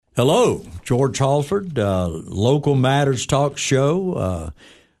Hello, George Halford, Local Matters Talk Show.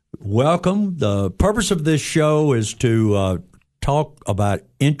 Welcome. The purpose of this show is to talk about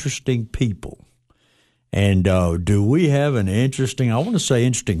interesting people. And do we have an interesting, I want to say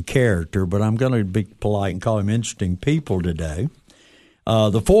interesting character, but I'm going to be polite and call him interesting people today.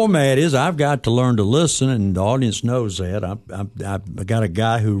 The format is I've got to learn to listen, and the audience knows that. I've got a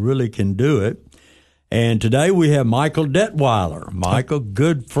guy who really can do it. And today we have Michael Detwiler. Michael,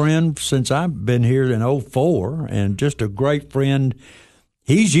 good friend since I've been here in 2004, and just a great friend.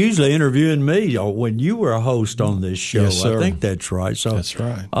 He's usually interviewing me when you were a host on this show. Yes, sir. I think that's right. So that's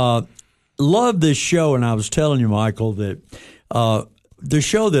right. Love this show, and I was telling you, Michael, that the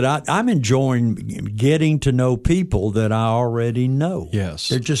show that I'm enjoying getting to know people that I already know. Yes.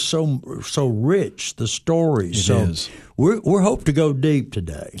 They're just so rich, the stories. It is. We're hope to go deep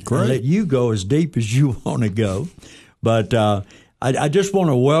today. Great. And let you go as deep as you want to go. But I just want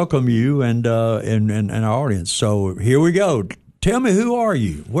to welcome you and our audience. So here we go. Tell me, who are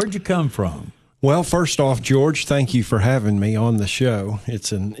you? Where'd you come from? Well, first off, George, thank you for having me on the show.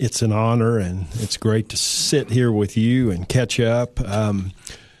 It's an honor, and it's great to sit here with you and catch up.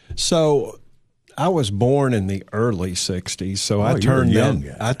 So I was born in the early 60s, so I turned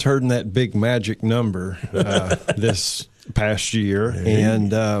that big magic number this past year, and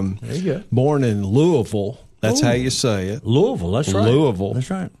born in Louisville. That's how you say it. Louisville, that's right. Louisville,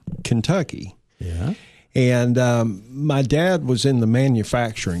 that's right. Kentucky. Yeah. And my dad was in the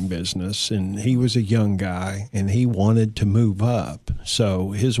manufacturing business, and he was a young guy, and he wanted to move up.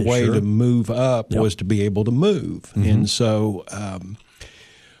 So his way to move up was to be able to move. Mm-hmm. And so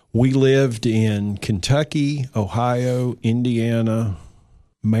we lived in Kentucky, Ohio, Indiana,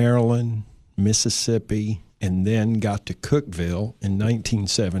 Maryland, Mississippi, and then got to Cookeville in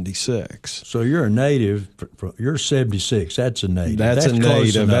 1976. So you're a native. You're 76. That's a native. That's a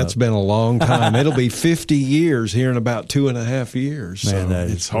native. That's been a long time. It'll be 50 years here in about 2.5 years. Man,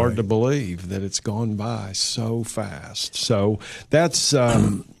 so it's hard to believe that it's gone by so fast. So that's,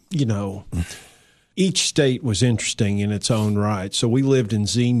 each state was interesting in its own right. So we lived in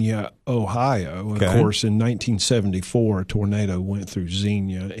Xenia, Ohio. Of course, in 1974, a tornado went through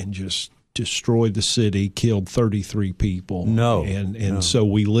Xenia and just destroyed the city, killed 33 people. So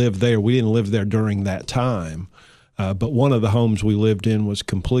we lived there. We didn't live there during that time, but one of the homes we lived in was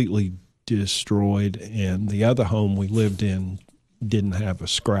completely destroyed, and the other home we lived in didn't have a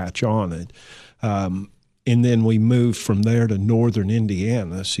scratch on it. And then we moved from there to northern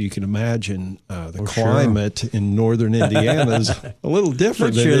Indiana, so you can imagine the climate in northern Indiana is a little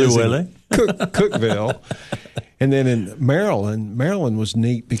different than it is in Cookeville. And then in Maryland was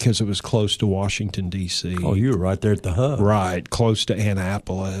neat because it was close to Washington, D.C. Oh, you were right there at the hub. Right, close to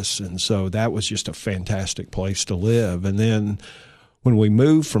Annapolis. And so that was just a fantastic place to live. And then when we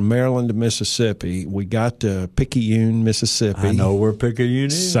moved from Maryland to Mississippi, we got to Picayune, Mississippi. I know where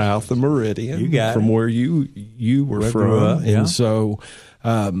Picayune is. South of Meridian. You got from it. where you were from. Up, yeah. And so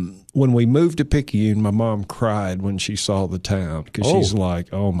when we moved to Picayune, my mom cried when she saw the town because she's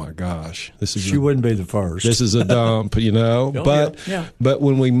like, "Oh my gosh, she wouldn't be the first. This is a dump, But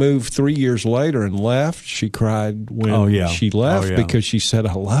when we moved 3 years later and left, she cried when she left because she said,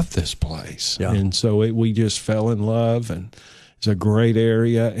 "I love this place," and so we just fell in love, and it's a great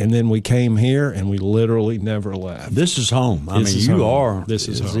area. And then we came here, and we literally never left. This is home. This is home.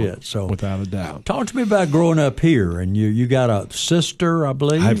 It. So without a doubt. Talk to me about growing up here. And you got a sister, I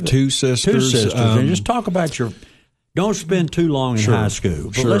believe. I have two sisters. And just talk about your. Don't spend too long in high school.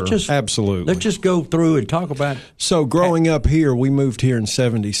 But let's just go through and talk about. So growing up here, we moved here in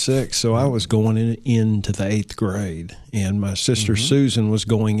 76, so I was going into the 8th grade, and my sister Susan was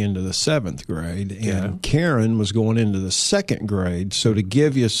going into the 7th grade, and Karen was going into the 2nd grade. So to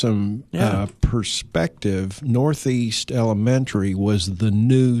give you some perspective, Northeast Elementary was the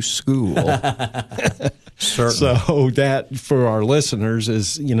new school. Certainly. So that, for our listeners,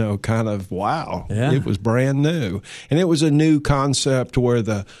 is, kind of, wow. Yeah. It was brand new. And it was a new concept where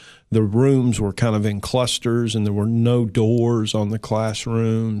the rooms were kind of in clusters, and there were no doors on the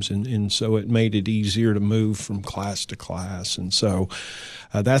classrooms. And so it made it easier to move from class to class. And so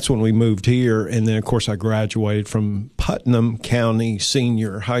that's when we moved here. And then, of course, I graduated from Putnam County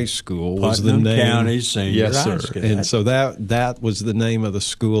Senior High School. Was the name. Putnam County Senior High School. And so that was the name of the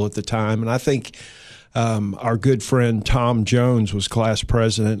school at the time. And I think our good friend Tom Jones was class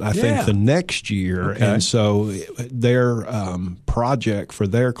president, I think, the next year. Okay. And so their project for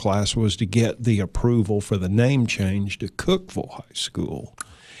their class was to get the approval for the name change to Cookeville High School.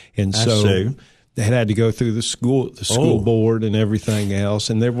 And so They had to go through the school board and everything else,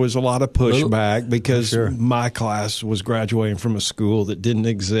 and there was a lot of pushback because my class was graduating from a school that didn't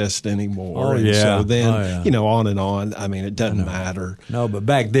exist anymore. So then, on and on. I mean, it doesn't matter. No, but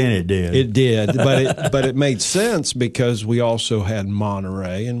back then it did. It did, but it made sense because we also had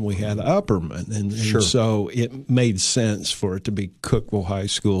Monterey and we had Upperman, and so it made sense for it to be Cookeville High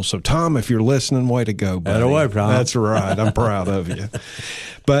School. So, Tom, if you're listening, way to go, buddy. That away, Tom. That's right. I'm proud of you.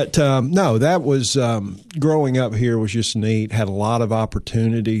 But no, that was growing up here was just neat. Had a lot of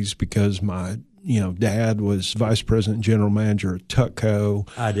opportunities because my dad was vice president, general manager at Tutco.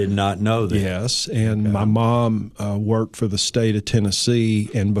 I did not know that. Yes, and my mom worked for the state of Tennessee,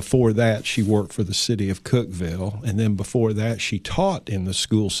 and before that, she worked for the city of Cookeville, and then before that, she taught in the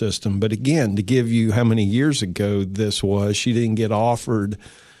school system. But again, to give you how many years ago this was, she didn't get offered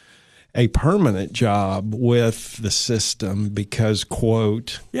a permanent job with the system because,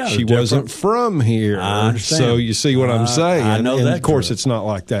 quote, she wasn't from here. So you see what I'm saying? I know and that. Of course, it's not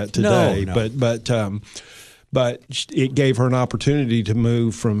like that today. No. But it gave her an opportunity to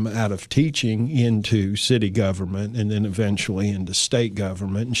move from out of teaching into city government and then eventually into state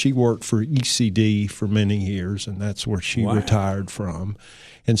government. And she worked for ECD for many years, and that's where she retired from.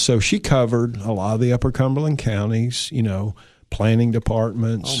 And so she covered a lot of the Upper Cumberland counties, planning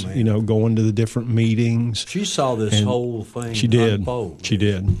departments, going to the different meetings. She saw this whole thing unfold. She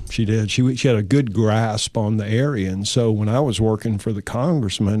did. She had a good grasp on the area. And so when I was working for the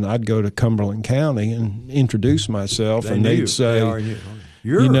congressman, I'd go to Cumberland County and introduce myself, they'd say,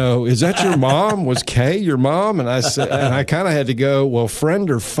 is that your mom? Was Kay your mom? And I said, and I kind of had to go, well,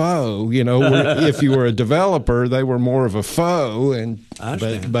 friend or foe? If you were a developer, they were more of a foe.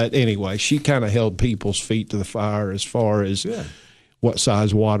 But anyway, she kind of held people's feet to the fire as far as what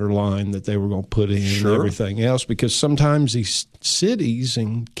size water line that they were going to put in and everything else, because sometimes these cities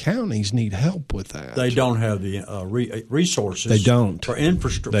and counties need help with that. They don't have the resources. They don't. For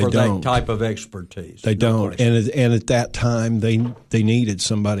infrastructure, that type of expertise. They don't. And at that time, they needed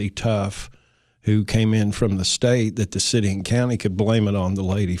somebody tough who came in from the state that the city and county could blame it on the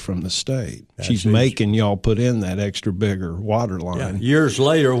lady from the state. She's making y'all put in that extra bigger water line. Yeah. Years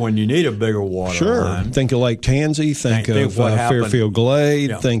later, when you need a bigger water line. Think of Lake Tansy, think of Fairfield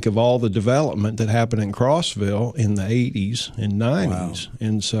Glade, think of all the development that happened in Crossville in the 80s and 90s. Wow.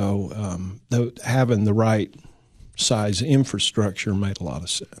 And so having the right size infrastructure made a lot of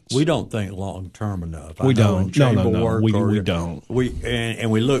sense. We don't think long term enough. We don't. No. We don't. And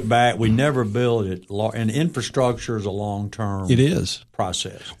we look back. We never build it. And infrastructure is a long term. It is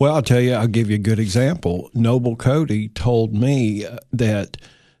process. Well, I'll tell you. I'll give you a good example. Noble Cody told me that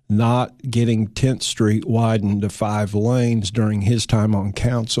not getting 10th Street widened to 5 lanes during his time on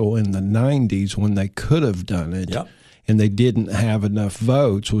council in the 90s when they could have done it. Yep. And they didn't have enough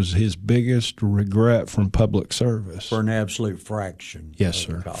votes was his biggest regret from public service. For an absolute fraction. Yes,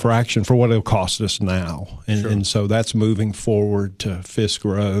 sir. Fraction for what it'll cost us now. And so that's moving forward to Fisk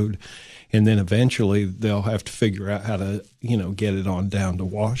Road. And then eventually they'll have to figure out how to, get it on down to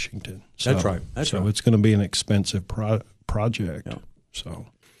Washington. So, that's right. So it's going to be an expensive project. Yeah. So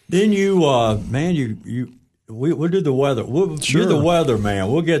then We'll do the weather. You're the weather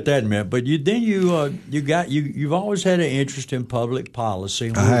man. We'll get that in a minute. But you've always had an interest in public policy.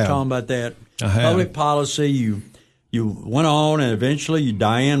 And we were talking about that. Public policy. You went on and eventually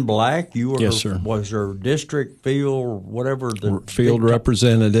Diane Black. You were was her district field whatever the field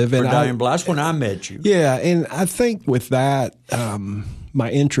representative for Diane Black. That's when I met you. Yeah, and I think with that. My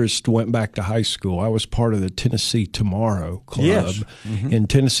interest went back to high school. I was part of the Tennessee Tomorrow Club. Yes. Mm-hmm. And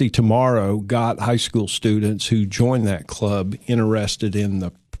Tennessee Tomorrow got high school students who joined that club interested in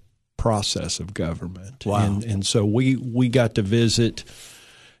the process of government. Wow. And so we got to visit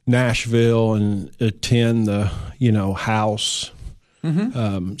Nashville and attend the, House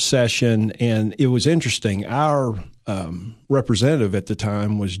session. And it was interesting. Our representative at the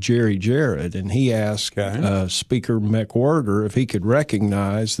time was Jerry Jarrett, and he asked Speaker McWhorter if he could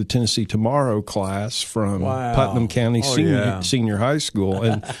recognize the Tennessee Tomorrow class from Putnam County Senior High School.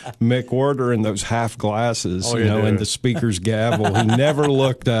 And McWhorter in those half glasses, and the speaker's gavel, he never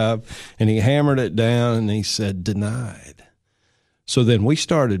looked up, and he hammered it down, and he said, "Denied." So then we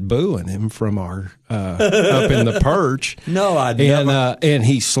started booing him from our up in the perch. No, I never. And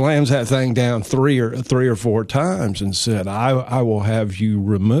he slams that thing down three or four times and said, "I will have you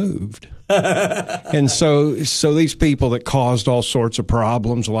removed." And so these people that caused all sorts of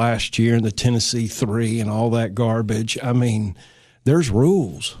problems last year in the Tennessee 3 and all that garbage. I mean, there's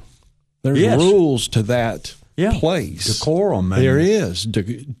rules. There's rules to that. Place. Decorum, man. There is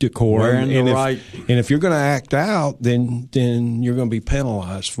decorum. And if you're going to act out, then you're going to be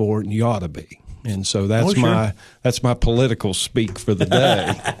penalized for it, and you ought to be. And so that's my political speak for the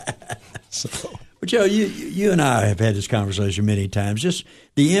day. So. But Joe, you and I have had this conversation many times. Just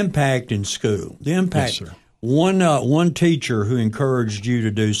the impact in school, the impact. Yes, sir. One teacher who encouraged you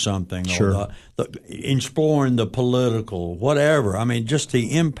to do something, sure. or exploring the political, whatever. I mean, just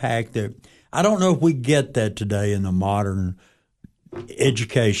the impact that I don't know if we get that today in the modern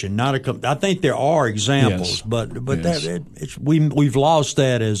education. I think there are examples, yes. but yes. we've lost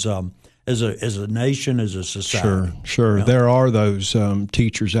that as a nation, as a society. Sure. Yeah. There are those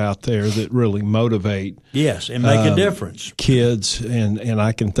teachers out there that really motivate. Yes, and make a difference. Kids, and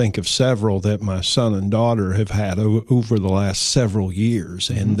I can think of several that my son and daughter have had over the last several years,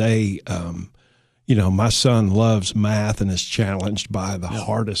 and they. My son loves math and is challenged by the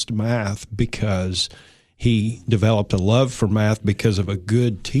hardest math because he developed a love for math because of a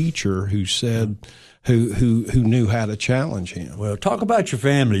good teacher who said who knew how to challenge him. Well, talk about your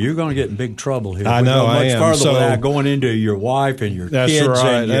family. You're going to get in big trouble here. I know, I am. Much further without going into your wife and your that's kids.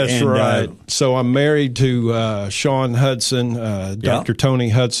 Right, that's right. So I'm married to Sean Hudson, Dr. Tony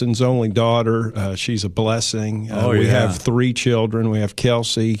Hudson's only daughter. She's a blessing. We have 3 children. We have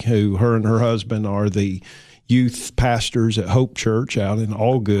Kelsey, who her and her husband are the youth pastors at Hope Church out in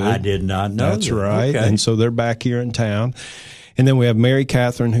Allgood. I did not know That's that. right. Okay. And so they're back here in town. And then we have Mary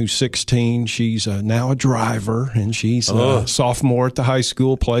Catherine, who's 16. She's now a driver, and she's a sophomore at the high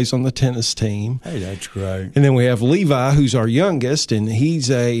school, plays on the tennis team. Hey, that's great. And then we have Levi, who's our youngest, and he's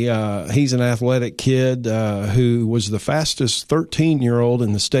an athletic kid who was the fastest 13-year-old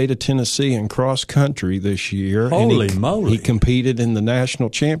in the state of Tennessee in cross country this year. Holy moly. He competed in the national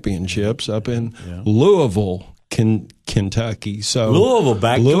championships up in Louisville, Kentucky. So Louisville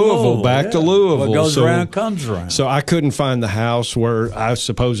back to Louisville. What goes around comes around. So I couldn't find the house where I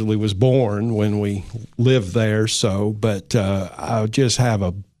supposedly was born when we lived there. But I just have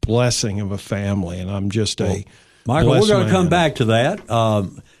a blessing of a family, and I'm just Michael, we're going to come back to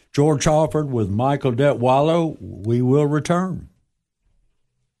that. George Halford with Michael Detwiler. We will return.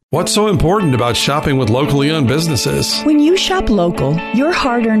 What's so important about shopping with locally owned businesses? When you shop local, your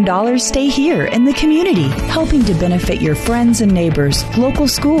hard-earned dollars stay here in the community, helping to benefit your friends and neighbors, local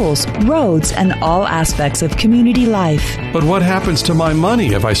schools, roads, and all aspects of community life. But what happens to my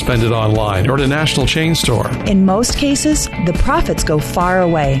money if I spend it online or at a national chain store? In most cases, the profits go far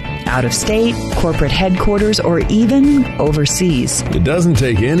away, out of state, corporate headquarters, or even overseas. It doesn't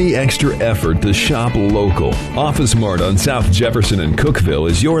take any extra effort to shop local. Office Mart on South Jefferson and Cookeville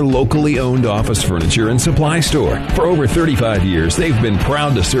is your locally owned office furniture and supply store. For over 35 years, they've been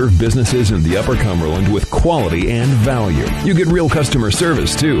proud to serve businesses in the Upper Cumberland with quality and value. You get real customer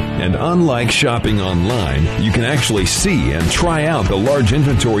service, too. And unlike shopping online, you can actually see and try out the large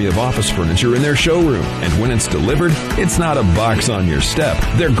inventory of office furniture in their showroom. And when it's delivered, it's not a box on your step.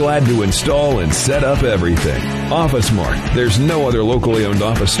 They're glad to install and set up everything. Office Mart. There's no other locally owned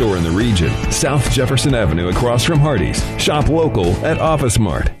office store in the region. South Jefferson Avenue across from Hardee's. Shop local at Office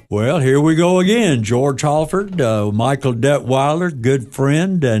Mart. Well, here we go again. George Halford, Michael Detwiler, good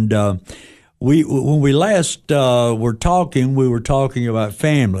friend, and when we last were talking, we were talking about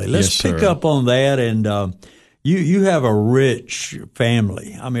family. Let's pick up on that, and you have a rich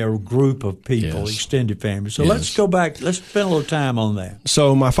family. I mean, a group of people, extended family. So let's go back. Let's spend a little time on that.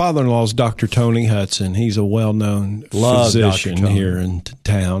 So my father-in-law is Dr. Tony Hudson. He's a well-known physician here in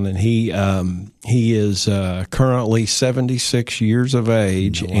town, and he is currently 76 years of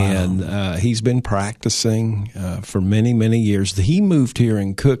age, and he's been practicing for many, many years. He moved here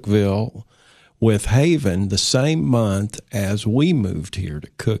in Cookeville with Haven the same month as we moved here to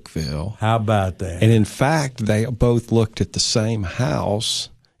Cookeville. How about that? And in fact, they both looked at the same house,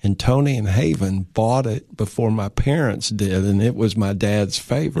 and Tony and Haven bought it before my parents did, and it was my dad's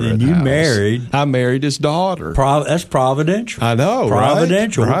favorite And you house. I married his daughter. That's providential. I know,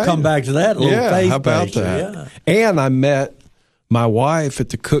 providential. Right? We'll come back to that a little faith. How about that? Yeah. And I met my wife at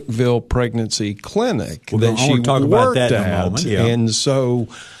the Cookeville Pregnancy Clinic that she talk worked about that at. in a moment. Yeah. And so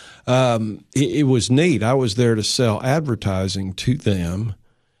it was neat. I was there to sell advertising to them,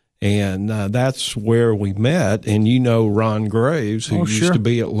 and that's where we met. And you know Ron Graves, who used to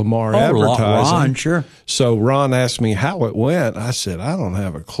be at Lamar Advertising. Ron, sure. So Ron asked me how it went. I said, I don't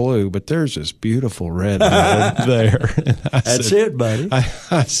have a clue, but there's this beautiful redhead there. That's it, buddy.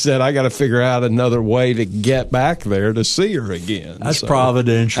 I said, I got to figure out another way to get back there to see her again. That's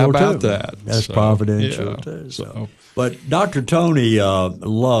providential, how about too. that? That's providential, too. So. But Dr. Tony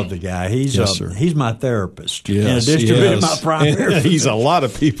loved the guy. He's my therapist. In addition to being my primary he's a lot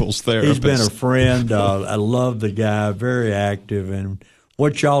of people's therapist. He's been a friend. I love the guy, very active. And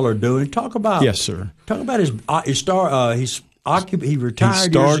what y'all are doing, talk about. Yes, sir. Talk about his He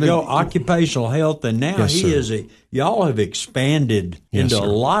retired years ago, occupational health, and now y'all have expanded into a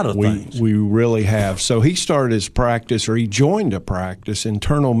lot of things. We really have. So he started his practice, or he joined a practice,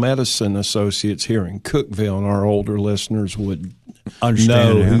 Internal Medicine Associates here in Cookeville, and our older listeners would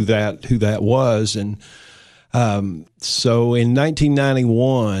know who that was. And so in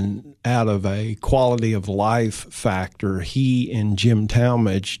 1991, out of a quality of life factor, he and Jim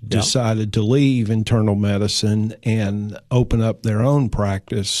Talmadge decided to leave internal medicine and open up their own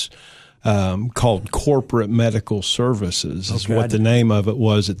practice called Corporate Medical Services, is what the name of it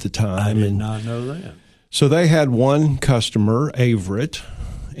was at the time. I did not know that. So they had one customer, Averett,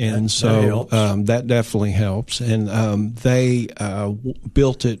 and that definitely helps. And they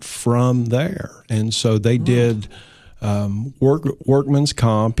built it from there. And so they did workman's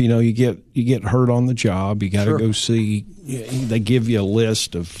comp. You get hurt on the job. You got to go see. They give you a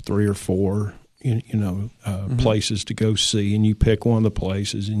list of 3 or 4 places to go see, and you pick one of the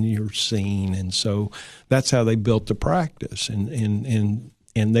places and you're seen. And so that's how they built the practice. And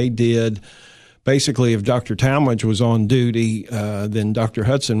they did. Basically, if Dr. Talmadge was on duty, then Dr.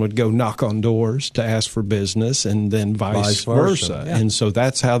 Hudson would go knock on doors to ask for business, and then vice versa. Yeah. And so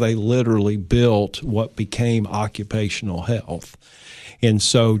that's how they literally built what became occupational health. And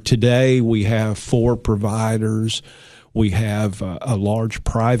so today we have 4 providers. We have a large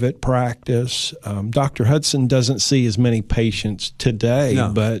private practice. Dr. Hudson doesn't see as many patients today,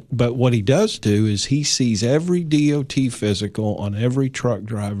 but what he does do is he sees every DOT physical on every truck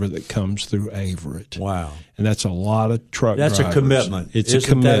driver that comes through Averett. Wow. And that's a lot of truck drivers. That's a commitment. It's a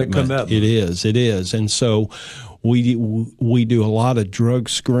commitment. It is. And so we do a lot of drug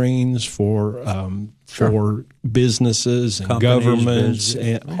screens for businesses and governments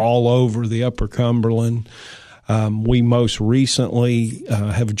and all over the Upper Cumberland. We most recently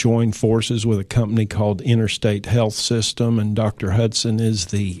have joined forces with a company called Interstate Health System, and Dr. Hudson is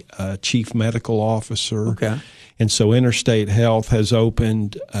the chief medical officer. Okay. And so Interstate Health has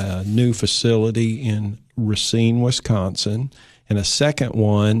opened a new facility in Racine, Wisconsin, and a second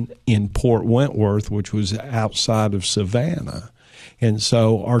one in Port Wentworth, which was outside of Savannah. And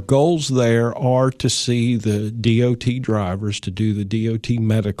so our goals there are to see the DOT drivers, to do the DOT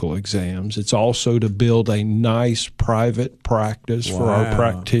medical exams. It's also to build a nice private practice for our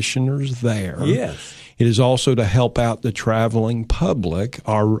practitioners there. Yes. It is also to help out the traveling public.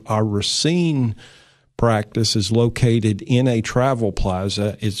 Our Racine practice is located in a travel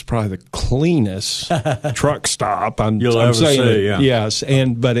plaza. It's probably the cleanest truck stop you'll ever see. Yeah. Yes,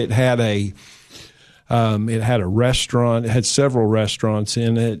 but it had a restaurant. It had several restaurants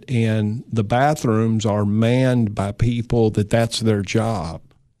in it, and the bathrooms are manned by people that's their job.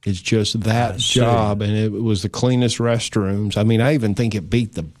 It's just that job, and it was the cleanest restrooms. I mean, I even think it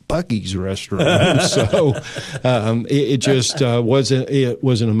beat the Buc-ee's restroom. So it just was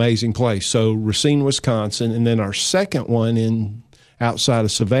an amazing place. So Racine, Wisconsin, and then our second one outside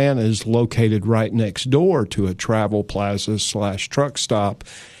of Savannah is located right next door to a travel plaza / truck stop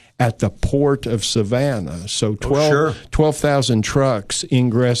at the Port of Savannah. So 12,000 trucks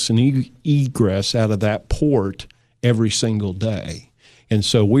ingress and egress out of that port every single day. And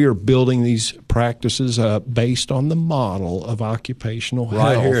so we are building these practices up based on the model of occupational health.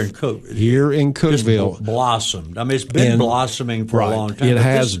 Right here in Cookeville. Just blossomed. I mean, it's been blossoming for a long time. It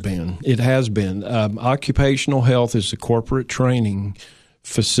has been. Occupational health is a corporate training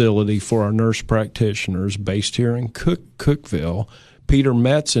facility for our nurse practitioners based here in Cookeville. Peter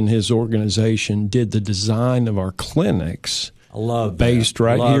Metz and his organization did the design of our clinics. I love that. Based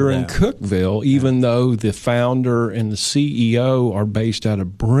here in Cookeville, even though the founder and the CEO are based out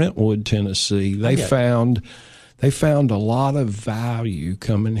of Brentwood, Tennessee. They found a lot of value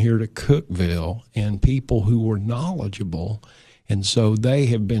coming here to Cookeville and people who were knowledgeable. And so they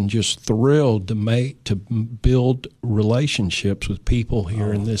have been just thrilled to build relationships with people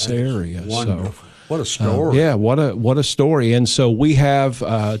here in this area. Wonderful. So, what a story. What a story. And so we have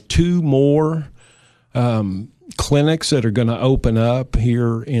 2 more clinics that are going to open up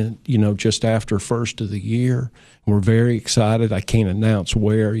here in, just after first of the year. We're very excited. I can't announce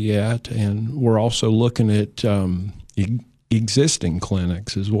where yet. And we're also looking at existing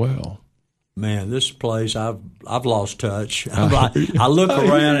clinics as well. Man, this place, I've lost touch. I look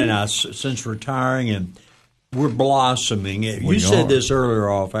around and since retiring, and we're blossoming. You said this earlier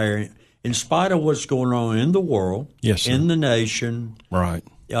off air. In spite of what's going on in the world, in the nation, right,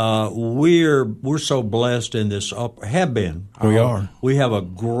 we're so blessed in this have been. We are. We have a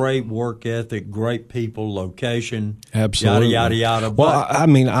great work ethic, great people, location, absolutely, yada, yada, yada. Well, I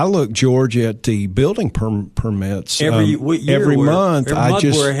mean, I look, George, at the building permits every month.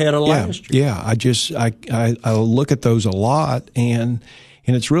 We're ahead of last year. Yeah, I look at those a lot, and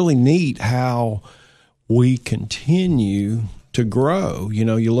it's really neat how we continue to grow. You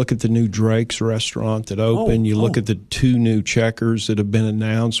know, you look at the new Drake's restaurant that opened. You look at the 2 new Checkers that have been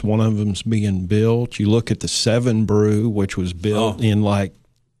announced. One of them's being built. You look at the 7 Brew, which was built in like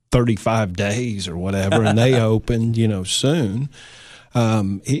 35 days or whatever, and they opened, soon.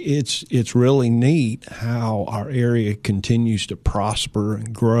 It's really neat how our area continues to prosper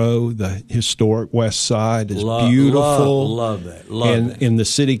and grow. The historic West Side is beautiful. Love that. And the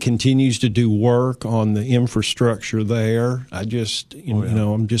city continues to do work on the infrastructure there. I'm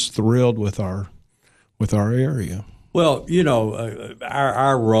just thrilled with our area. Well,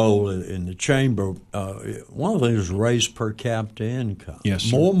 our role in the chamber, one of the things is raise per capita income. Yes,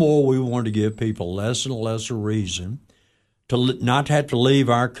 sir. More and more, we want to give people less and less a reason to not have to leave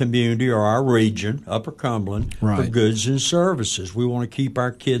our community or our region, Upper Cumberland, for goods and services. We want to keep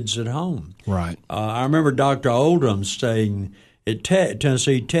our kids at home. Right. I remember Dr. Oldham saying at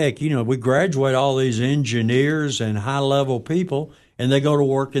Tennessee Tech, we graduate all these engineers and high-level people, and they go to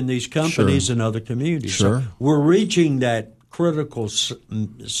work in these companies and other communities. Sure. So we're reaching that critical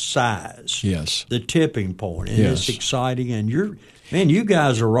size, the tipping point, and it's exciting. And you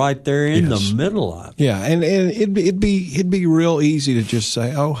guys are right there in the middle of it. Yeah, and it'd be real easy to just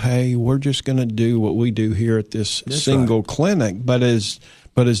say, oh, hey, we're just going to do what we do here at this single clinic. But as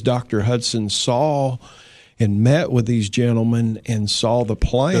Dr. Hudson saw and met with these gentlemen and saw the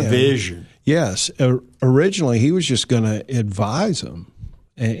plan, the vision. Yes, originally he was just going to advise them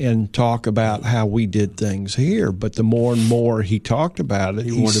and talk about how we did things here. But the more and more he talked about it,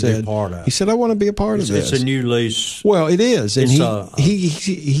 he wanted said, to be a part of it. He said, I want to be a part of this. It's a new lease. Well, it is. And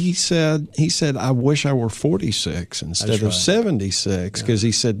he said, I wish I were 46 instead of 76, because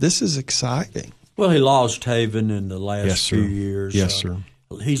he said, this is exciting. Well, he lost Haven in the last few years. Yes, sir.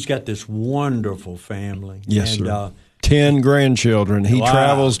 He's got this wonderful family. Yes, sir. 10 grandchildren. He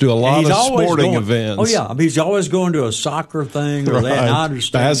travels to a lot of sporting events. Oh, yeah. He's always going to a soccer thing or that. I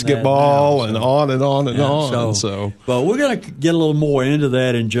understand basketball that now, and on and on and on. But we're going to get a little more into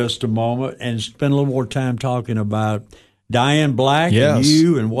that in just a moment and spend a little more time talking about Diane Black and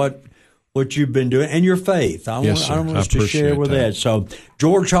you and what you've been doing and your faith. I want us to share with that. So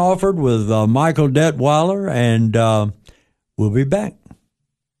George Halford with Michael Detwiler, and we'll be back.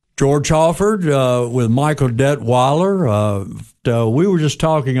 George Halford with Michael Detwiler. We were just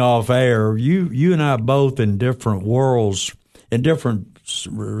talking off air. You and I both in different worlds, in different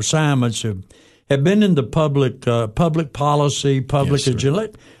assignments, have been in the public policy, public agenda.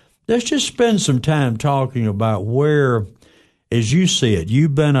 Let's just spend some time talking about where, as you see it,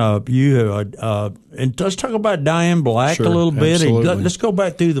 you've been and let's talk about Diane Black a little bit. And let's go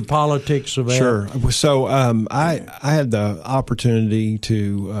back through the politics of that. Sure. So I had the opportunity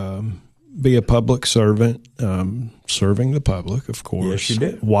to be a public servant, serving the public, of course. Yes, you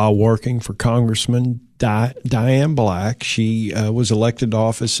did. While working for Congressman Diane Black. She was elected to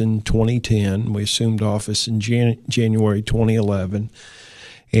office in 2010. We assumed office in January 2011.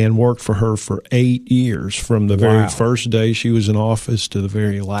 And worked for her for 8 years, from the very first day she was in office to the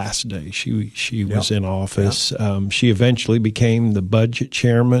very last day she was in office. She eventually became the budget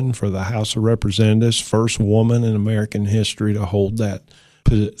chairman for the House of Representatives, first woman in American history to hold that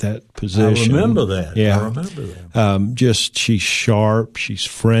position. I remember that. Yeah. I remember that. She's sharp. She's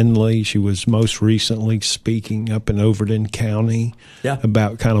friendly. She was most recently speaking up in Overton County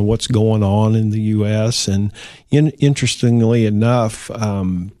about kind of what's going on in the U.S. And interestingly enough,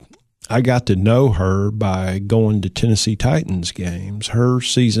 I got to know her by going to Tennessee Titans games. Her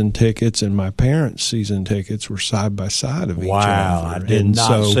season tickets and my parents' season tickets were side by side of each other. Wow, I did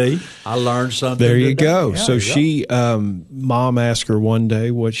not see. I learned something. There you go. Yeah, so she, Mom asked her one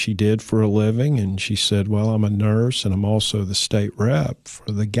day what she did for a living, and she said, well, I'm a nurse, and I'm also the state rep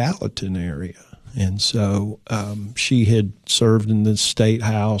for the Gallatin area. And so she had served in the state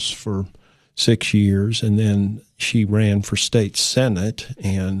house for 6 years, and then she ran for state senate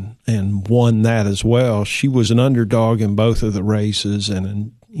and won that as well. She was an underdog in both of the races,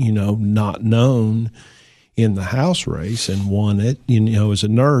 and not known in the House race, and won it. As a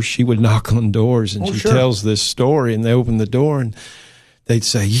nurse, she would knock on doors, and tells this story, and they open the door, and they'd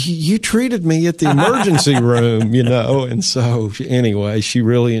say, you treated me at the emergency room, And so anyway, she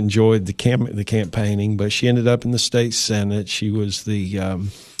really enjoyed the campaigning, but she ended up in the state senate. She was the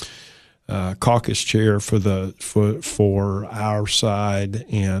caucus chair for our side,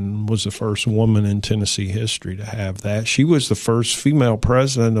 and was the first woman in Tennessee history to have that. She was the first female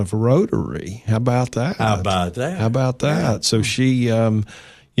president of Rotary. How about that? Yeah. So she,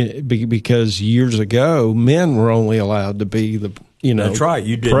 because years ago, men were only allowed to be the that's right.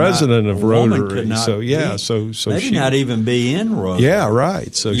 You did president not, of Rotary. So maybe she not even be in Rotary. Yeah,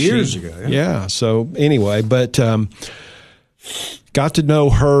 right. So years ago. Yeah. So anyway, but got to know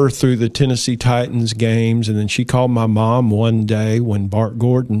her through the Tennessee Titans games, and then she called my mom one day when Bart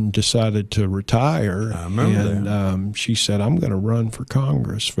Gordon decided to retire. I remember and she said, "I'm going to run for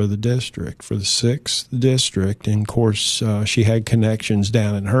Congress for the district, for the 6th district." And of course, she had connections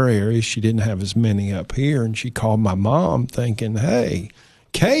down in her area. She didn't have as many up here, and she called my mom thinking, "Hey,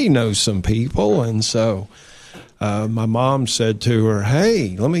 Kay knows some people." And so my mom said to her,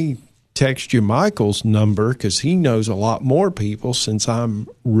 "Hey, let me text you Michael's number because he knows a lot more people since I'm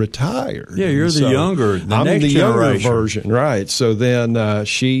retired." Yeah, you're the younger, I'm next the younger generation. version, right? So then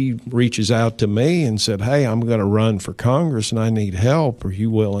she reaches out to me and said, "Hey, I'm going to run for Congress and I need help. Are you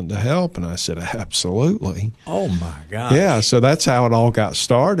willing to help?" And I said, "Absolutely." Oh my God! Yeah, so that's how it all got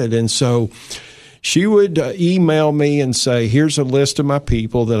started. And so she would email me and say, "Here's a list of my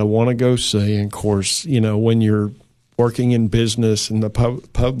people that I want to go see." And of course, when you're working in business in the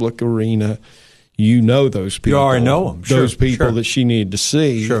public arena, those people. You already know them. Those people that she needed to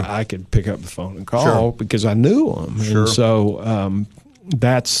see. Sure. I could pick up the phone and call because I knew them. Sure. And so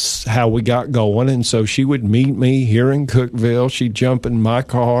that's how we got going. And so she would meet me here in Cookeville. She'd jump in my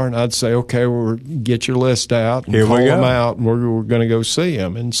car, and I'd say, "Okay, we'll get your list out and call them out, and we're going to go see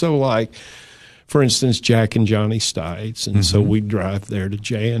them." And so, like, for instance, Jack and Johnny Stites. And so we'd drive there to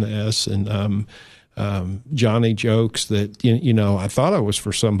J&S, and Johnny jokes that, I thought I was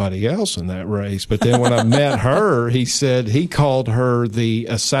for somebody else in that race. But then when I met her, he said he called her the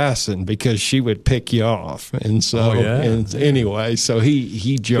assassin because she would pick you off. And so, anyway, so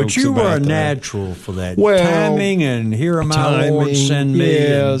he jokes about that. But you were a natural for that. Well, timing and here am I, Lord, send me.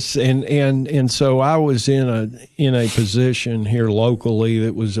 Yes, and so I was in a position here locally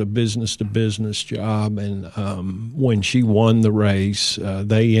that was a business-to-business job. And when she won the race,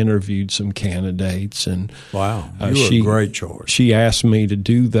 they interviewed some candidates. And wow, you were a great choice. She asked me to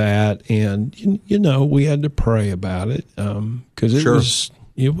do that, and we had to pray about it because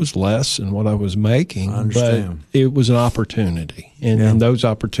it was less than what I was making. I understand. But it was an opportunity, and those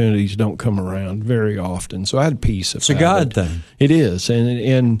opportunities don't come around very often. So I had peace about it. It's a God thing. It is,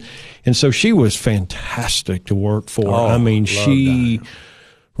 and so she was fantastic to work for. Oh, I mean, she Diane.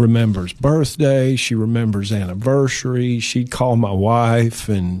 Remembers birthdays. She remembers anniversaries. She'd call my wife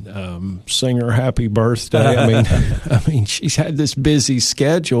and sing her happy birthday. I mean, she's had this busy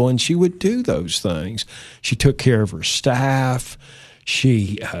schedule, and she would do those things. She took care of her staff.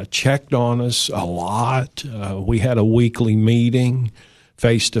 She checked on us a lot. We had a weekly meeting,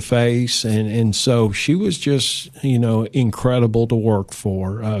 face to face, and so she was just incredible to work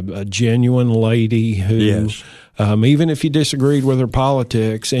for. A genuine lady who. Yes. Even if you disagreed with her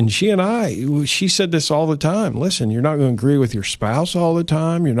politics, and she said this all the time. Listen, you're not going to agree with your spouse all the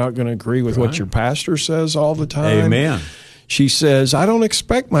time. You're not going to agree with what your pastor says all the time. Amen. She says, I don't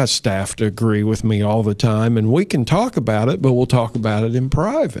expect my staff to agree with me all the time, and we can talk about it, but we'll talk about it in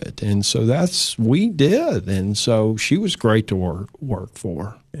private. And so we did. And so she was great to work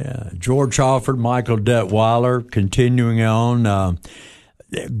for. Yeah. George Halford, Michael Detwiler, continuing on.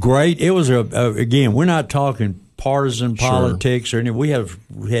 Great. It was again, we're not talking partisan politics or anything. We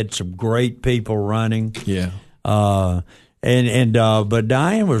had some great people running. Yeah. But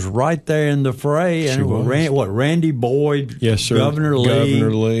Diane was right there in the fray. And Randy Boyd, yes, sir. Governor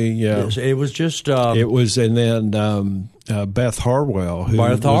Lee, yeah. Yes, it was just. It was, and then Beth Harwell, who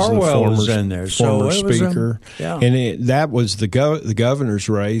was in there, former speaker, and that was the governor's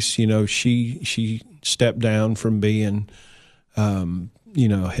race. She stepped down from being.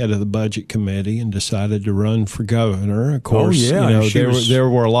 Head of the budget committee and decided to run for governor. Of course, there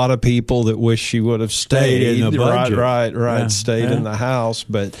were a lot of people that wish she would have stayed in the budget. Right, stayed in the House,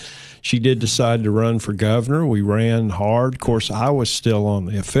 but she did decide to run for governor. We ran hard. Of course, I was still on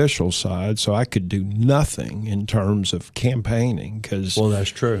the official side, so I could do nothing in terms of campaigning because that's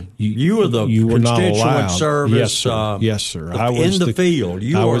true. You were the constituent service. Yes, sir. I was in the field.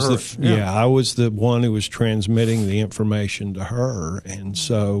 I was the one who was transmitting the information to her, and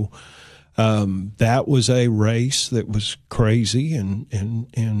so that was a race that was crazy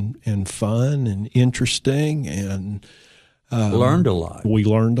and fun and interesting and. Learned a lot. We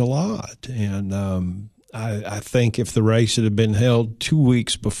learned a lot. And I think if the race had been held 2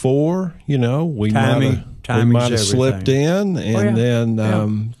 weeks before, we might have slipped in. And then,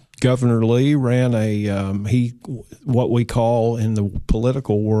 of Governor Lee ran what we call in the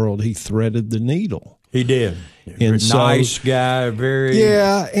political world, he threaded the needle. He did. And nice guy, very.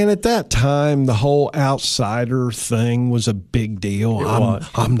 Yeah, and at that time, the whole outsider thing was a big deal.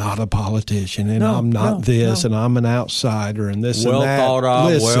 I'm not a politician, and I'm not this, and I'm an outsider, and this and that. Well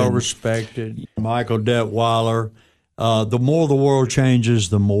thought of, well respected. Michael Detwiler. The more the world changes,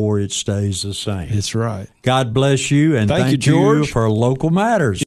 the more it stays the same. That's right. God bless you, and thank you, George. for Local Matters.